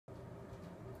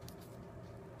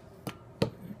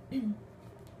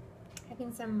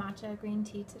Having some matcha green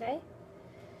tea today.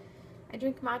 I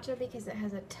drink matcha because it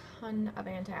has a ton of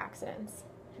antioxidants.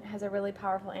 It has a really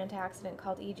powerful antioxidant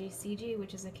called EGCG,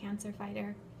 which is a cancer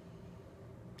fighter,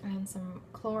 and some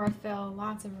chlorophyll,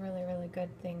 lots of really, really good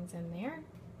things in there.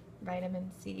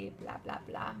 Vitamin C, blah, blah,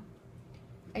 blah.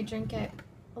 I drink it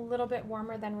a little bit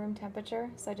warmer than room temperature,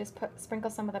 so I just sprinkle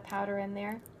some of the powder in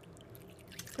there.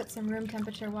 Put some room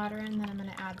temperature water in, then I'm going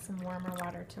to add some warmer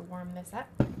water to warm this up.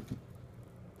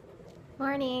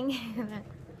 Morning!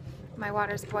 My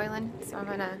water's boiling, so I'm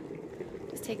going to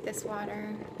just take this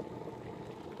water,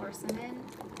 pour some in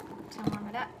to warm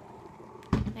it up.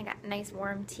 I got nice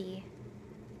warm tea.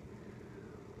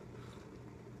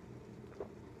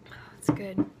 It's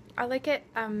good. I like it,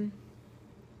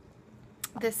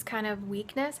 this kind of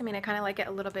weakness. I mean, I kind of like it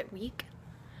a little bit weak.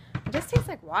 It just tastes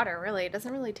like water, really. It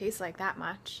doesn't really taste like that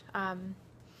much. And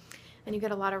you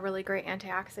get a lot of really great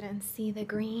antioxidants. See the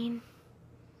green?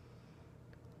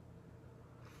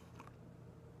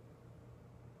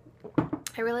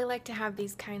 I really like to have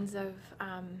these kinds of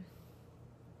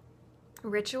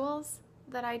rituals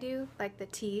that I do, like the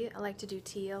tea. I like to do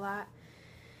tea a lot.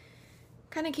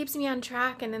 Kind of keeps me on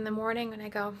track, and in the morning when I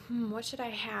go, what should I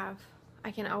have?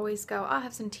 I can always go, I'll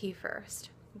have some tea first.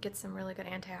 Get some really good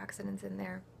antioxidants in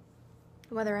there.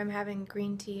 Whether I'm having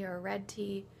green tea or red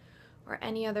tea or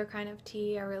any other kind of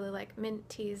tea, I really like mint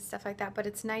teas, stuff like that. But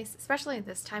it's nice, especially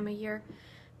this time of year,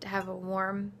 to have a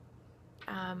warm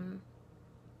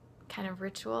kind of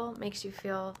ritual. It makes you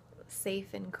feel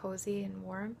safe and cozy and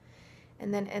warm.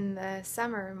 And then in the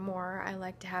summer more, I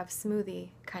like to have smoothie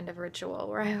kind of ritual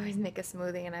where I always make a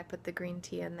smoothie and I put the green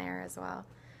tea in there as well.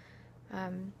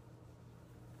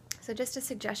 So just a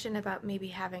suggestion about maybe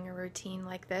having a routine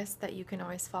like this that you can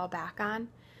always fall back on.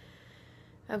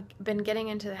 I've been getting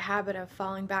into the habit of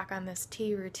falling back on this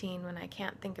tea routine when I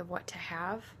can't think of what to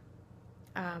have,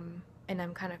 and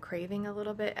I'm kind of craving a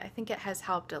little bit. I think it has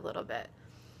helped a little bit.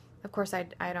 Of course,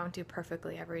 I don't do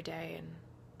perfectly every day, and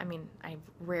I mean, I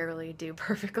rarely do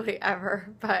perfectly ever,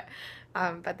 but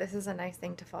this is a nice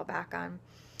thing to fall back on.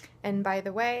 And by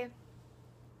the way,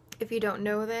 if you don't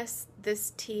know this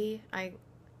tea, I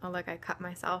cut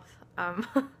myself.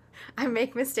 I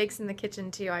make mistakes in the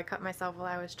kitchen too. I cut myself while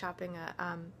I was chopping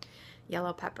a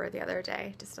yellow pepper the other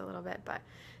day, just a little bit. But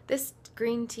this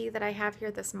green tea that I have here,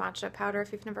 this matcha powder,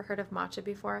 if you've never heard of matcha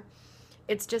before,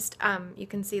 it's just, you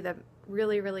can see the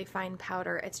really, really fine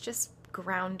powder. It's just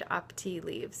ground up tea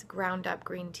leaves, ground up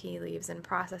green tea leaves, and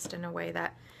processed in a way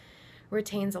that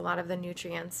retains a lot of the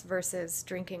nutrients versus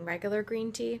drinking regular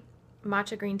green tea.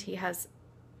 Matcha green tea has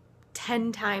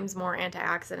 10 times more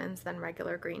antioxidants than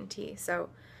regular green tea. So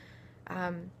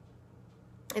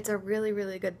it's a really,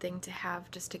 really good thing to have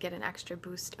just to get an extra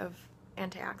boost of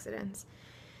antioxidants.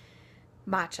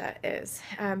 Matcha is.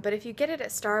 But if you get it at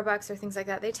Starbucks or things like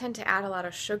that, they tend to add a lot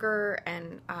of sugar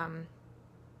and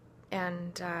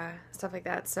stuff like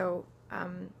that. So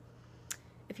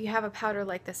if you have a powder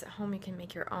like this at home, you can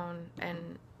make your own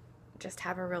and just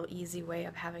have a real easy way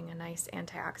of having a nice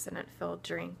antioxidant-filled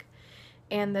drink.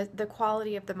 And the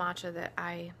quality of the matcha that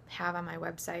I have on my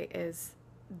website is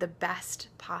the best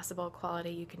possible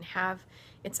quality you can have.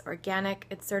 It's organic.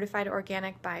 It's certified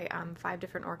organic by 5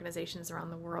 different organizations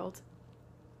around the world,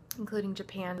 including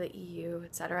Japan, the EU,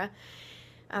 etc.,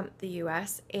 the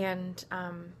US, and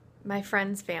my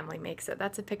friend's family makes it.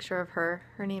 That's a picture of her.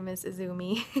 Her name is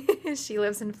Izumi. She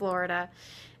lives in Florida,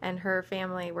 and her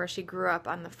family, where she grew up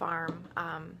on the farm,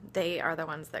 they are the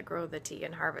ones that grow the tea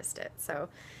and harvest it. So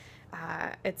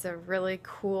it's a really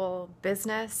cool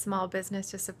business, small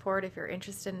business to support if you're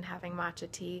interested in having matcha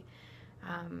tea.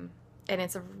 And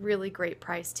it's a really great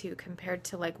price too, compared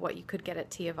to like what you could get at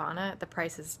Tiavana. The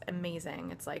price is amazing.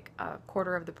 It's like a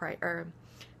quarter of the price, or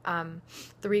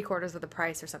 3/4 of the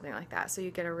price, or something like that. So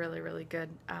you get a really, really good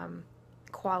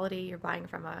quality. You're buying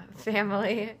from a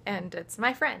family, and it's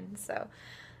my friend. So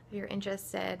if you're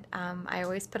interested, I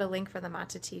always put a link for the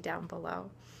matcha tea down below.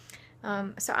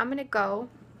 So I'm gonna go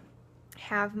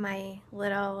have my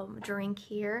little drink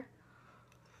here.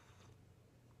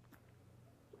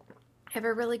 I have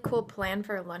a really cool plan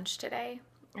for lunch today.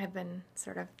 I've been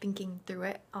sort of thinking through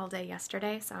it all day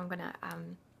yesterday, so I'm gonna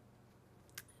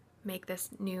make this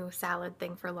new salad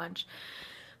thing for lunch.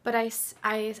 But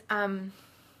I've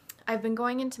been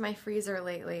going into my freezer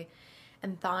lately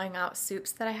and thawing out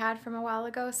soups that I had from a while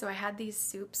ago. So I had these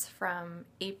soups from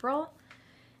April,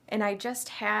 and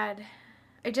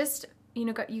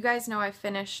you guys know I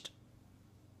finished,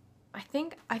 I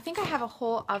think I have a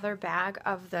whole other bag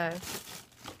of the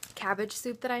cabbage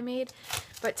soup that I made,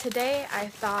 but today I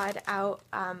thawed out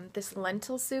this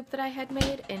lentil soup that I had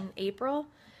made in April,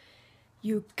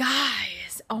 You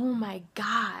guys, oh my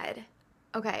God.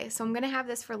 Okay, so I'm gonna have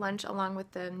this for lunch along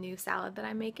with the new salad that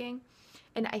I'm making.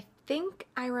 And I think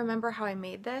I remember how I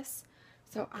made this.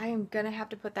 So I am gonna have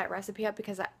to put that recipe up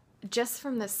because just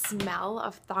from the smell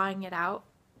of thawing it out,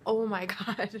 oh my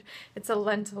God, it's a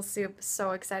lentil soup.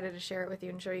 So excited to share it with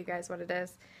you and show you guys what it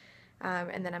is.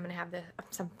 And then I'm gonna have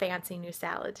some fancy new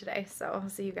salad today. So I'll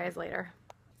see you guys later.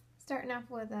 Starting off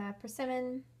with a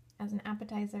persimmon as an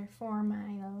appetizer for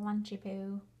my lunchy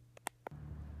poo.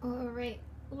 All right,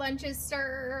 lunch is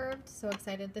served. So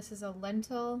excited. This is a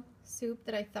lentil soup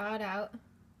that I thawed out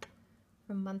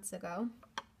from months ago.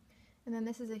 And then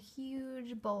this is a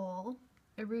huge bowl.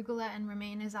 Arugula and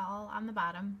romaine is all on the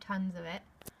bottom, tons of it.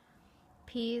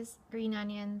 Peas, green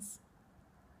onions,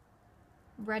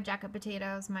 red jacket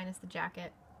potatoes minus the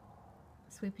jacket,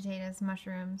 sweet potatoes,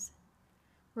 mushrooms,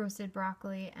 roasted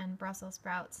broccoli and Brussels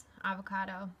sprouts,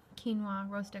 avocado, quinoa,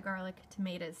 roasted garlic,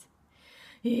 tomatoes.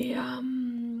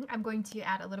 Yum! I'm going to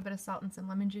add a little bit of salt and some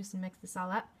lemon juice and mix this all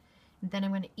up. And then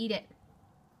I'm going to eat it.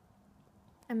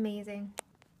 Amazing.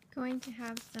 Going to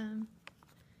have some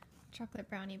chocolate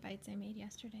brownie bites I made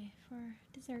yesterday for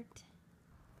dessert.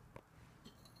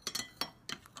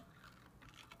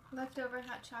 Leftover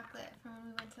hot chocolate from when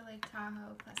we went to Lake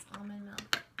Tahoe plus almond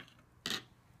milk.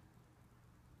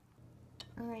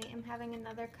 Alright, I'm having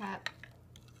another cup.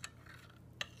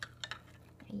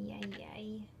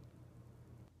 Yay.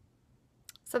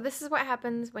 So this is what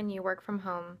happens when you work from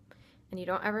home and you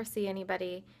don't ever see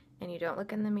anybody and you don't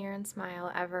look in the mirror and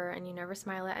smile ever and you never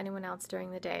smile at anyone else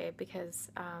during the day because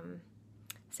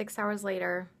 6 hours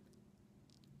later...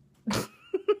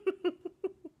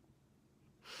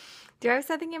 Do I have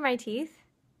something in my teeth?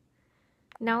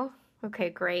 No? Okay,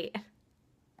 great.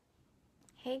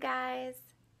 Hey guys.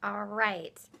 All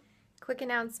right. Quick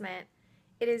announcement.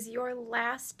 It is your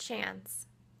last chance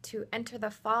to enter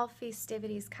the Fall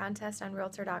Festivities contest on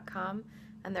Realtor.com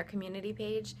on their community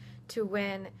page to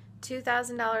win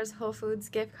 $2,000 Whole Foods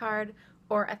gift card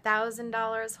or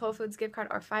 $1,000 Whole Foods gift card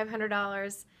or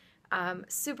 $500.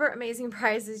 Super amazing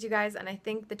prizes, you guys, and I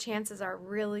think the chances are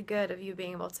really good of you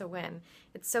being able to win.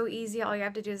 It's so easy. All you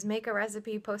have to do is make a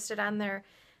recipe, post it on their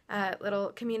little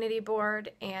community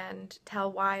board, and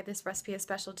tell why this recipe is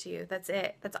special to you. That's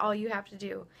it. That's all you have to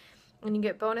do. And you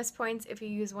get bonus points if you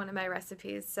use one of my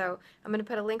recipes. So I'm going to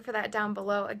put a link for that down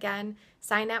below. Again,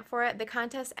 sign up for it. The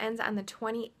contest ends on the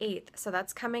 28th, so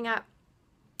that's coming up.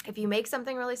 If you make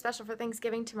something really special for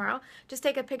Thanksgiving tomorrow, just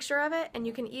take a picture of it and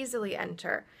you can easily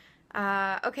enter.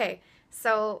 Okay,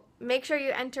 so make sure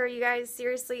you enter, you guys.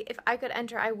 Seriously, if I could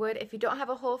enter, I would. If you don't have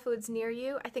a Whole Foods near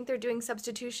you, I think they're doing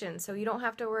substitution, so you don't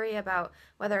have to worry about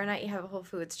whether or not you have a Whole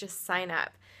Foods. Just sign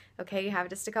up. Okay, you have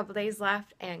just a couple days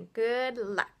left, and good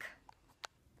luck.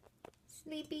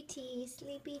 Sleepy tea,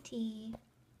 sleepy tea.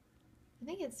 I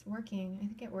think it's working. I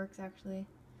think it works, actually.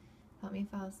 Help me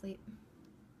fall asleep.